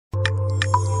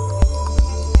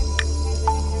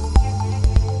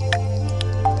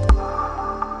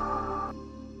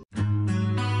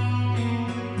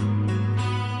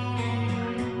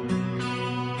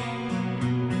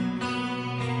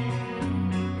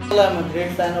Well, I'm a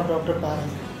great fan of Dr. Parak.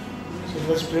 So it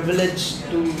was a privilege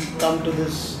to come to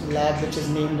this lab which is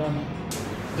named on him.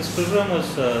 This program was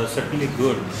certainly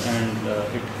good, and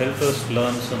it helped us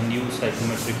learn some new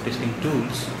psychometric testing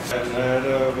tools. I had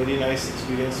a very nice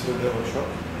experience with the workshop.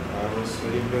 I was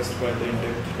very impressed by the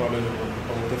in-depth knowledge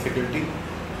of the faculty.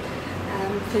 I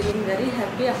am feeling very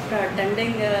happy after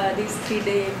attending this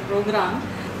 3-day program.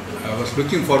 I was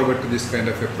looking forward to this kind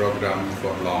of a program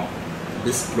for long.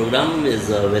 This program is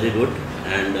very good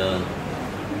and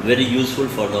very useful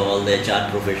for all the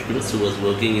HR professionals who was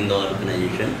working in the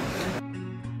organization.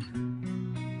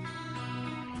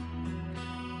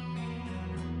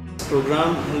 This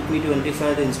program helped me to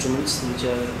identify the instruments which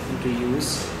are to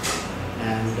use,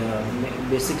 and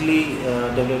basically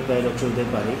developed by Dr.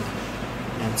 Parak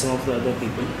and some of the other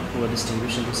people who are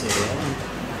distinguished in this area.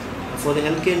 And for the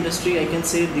healthcare industry, I can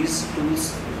say these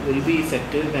tools will be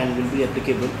effective and will be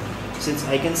applicable, since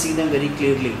I can see them very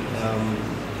clearly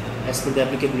as per the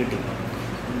applicability.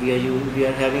 We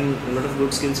are having a lot of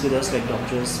good skills with us, like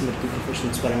doctors, medical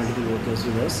professionals, paramedical workers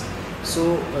with us.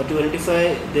 So to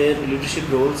identify their leadership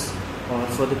roles or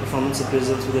for the performance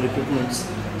appraisals for the recruitments,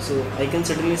 so I can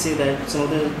certainly say that some of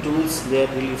the tools, they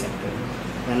are really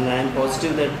effective, and I am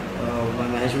positive that my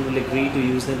management will agree to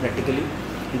use them practically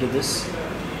into this.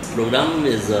 Program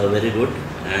is very good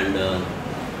and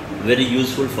very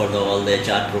useful for all the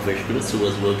HR professionals who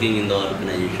was working in the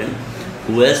organization,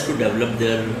 who has to develop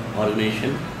their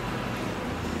organization.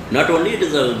 Not only it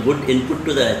is a good input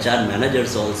to the HR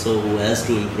managers also, who has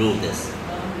to improve this,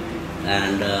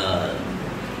 and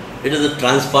it is a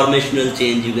transformational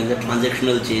change, you can say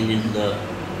transactional change into the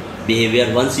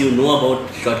behavior. Once you know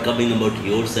about shortcoming about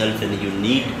yourself and you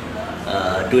need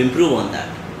to improve on that.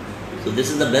 So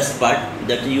this is the best part,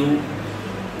 that you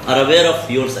are aware of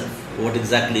yourself, what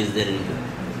exactly is there in you.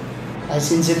 I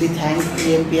sincerely thank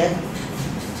EMPI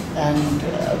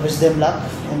and wish them luck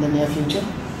in the near future.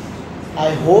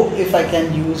 I hope if I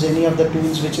can use any of the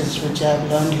tools which I have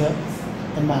learned here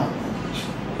in my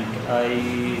organization.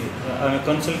 I'm a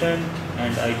consultant,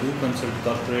 and I do consult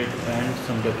corporate and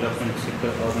some development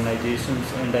sector organizations,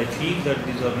 and I feel that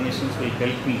these organizations will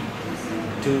help me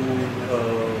to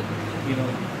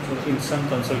in some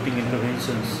consulting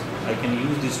interventions. I can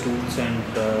use these tools, and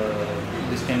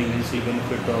this can immensely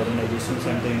benefit the organizations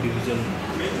and the individual.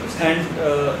 And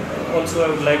also I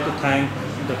would like to thank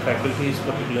the faculties,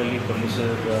 particularly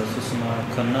Professor Susuma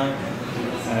Khanna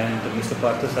and Mr.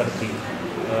 Partha Sarthi.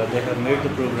 They have made the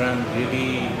program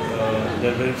really,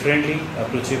 they're very friendly,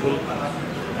 approachable,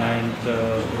 and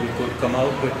we could come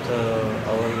out with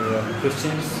our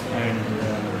questions, and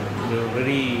they were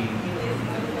very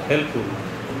helpful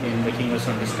in making us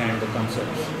understand the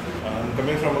concepts. I'm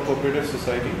coming from a cooperative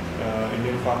society,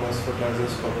 Indian Farmers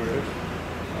Fertilizers Cooperative,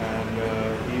 and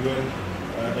even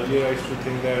earlier I used to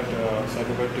think that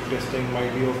psychometric testing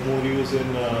might be of more use in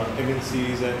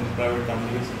MNCs and private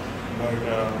companies, but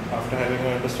after having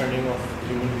an understanding of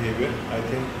human behavior, I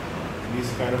think these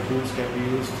kind of tools can be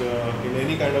used in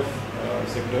any kind of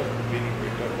sector, being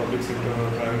it public sector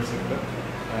or private sector,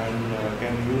 and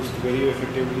can be used very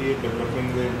effectively in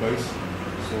developing the employees.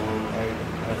 So I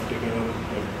have taken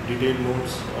detailed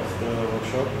notes of the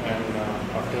workshop, and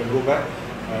after I go back,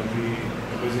 I'll be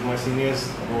advising my seniors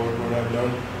about what I've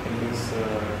learned in this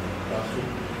classroom,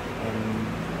 and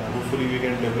hopefully we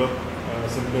can develop a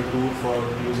simpler tool for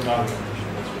use in our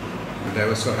organization as well. And I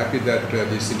was so happy that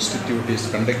this institute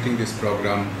is conducting this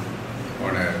program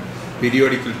on a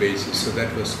periodical basis, so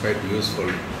that was quite useful.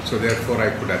 So therefore I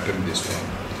could attend this one.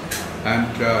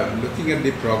 And looking at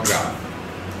the program,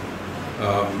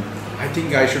 I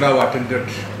think I should have attended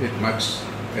it much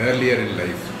earlier in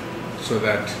life, so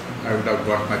that I would have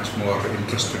got much more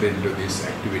interested into these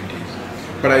activities.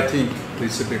 But I think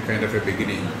this is a kind of a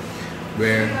beginning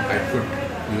where I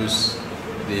could use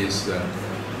these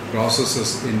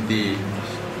processes in the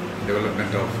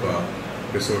development of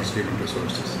human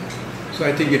resources. So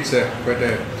I think it's quite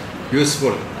a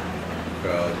useful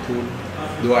tool,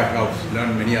 though I have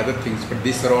learned many other things, but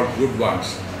these are all good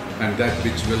ones, and that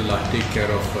which will take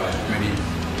care of many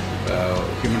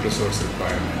human resource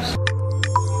requirements.